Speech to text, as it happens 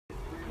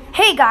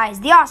Hey guys,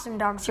 the Awesome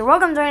Dogs here.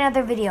 Welcome to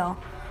another video.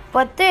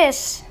 But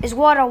this is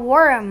what a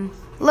worm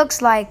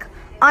looks like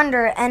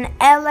under an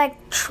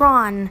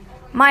electron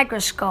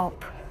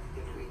microscope.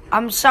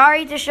 I'm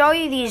sorry to show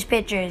you these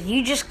pictures.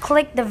 You just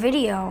click the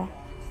video.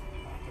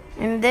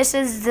 And this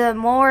is the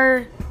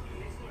more...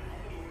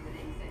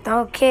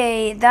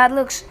 Okay, that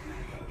looks...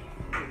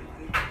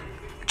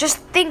 Just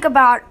think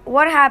about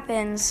what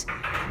happens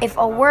if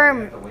a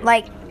worm,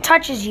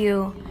 touches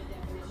you.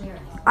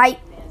 I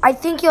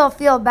think you'll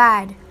feel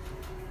bad.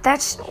 That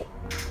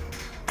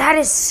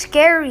is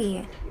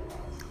scary.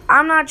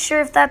 I'm not sure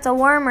if that's a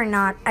worm or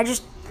not. I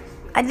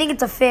think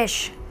it's a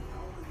fish.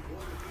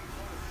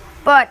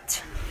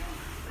 But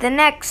the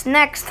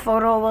next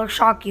photo will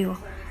shock you.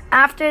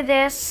 After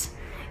this,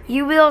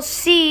 you will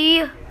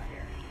see,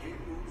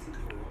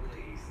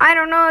 I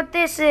don't know what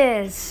this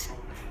is.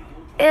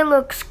 It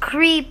looks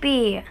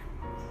creepy.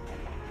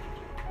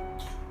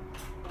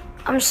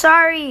 I'm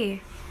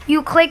sorry.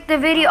 You clicked the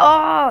video.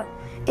 Oh,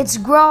 it's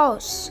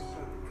gross.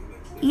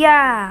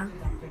 Yeah.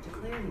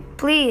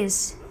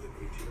 Please.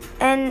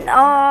 And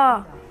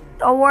a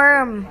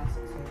worm.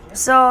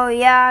 So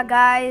yeah,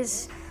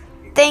 guys.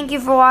 Thank you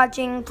for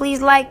watching. Please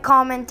like,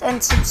 comment,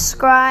 and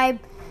subscribe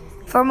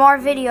for more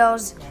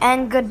videos.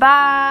 And goodbye.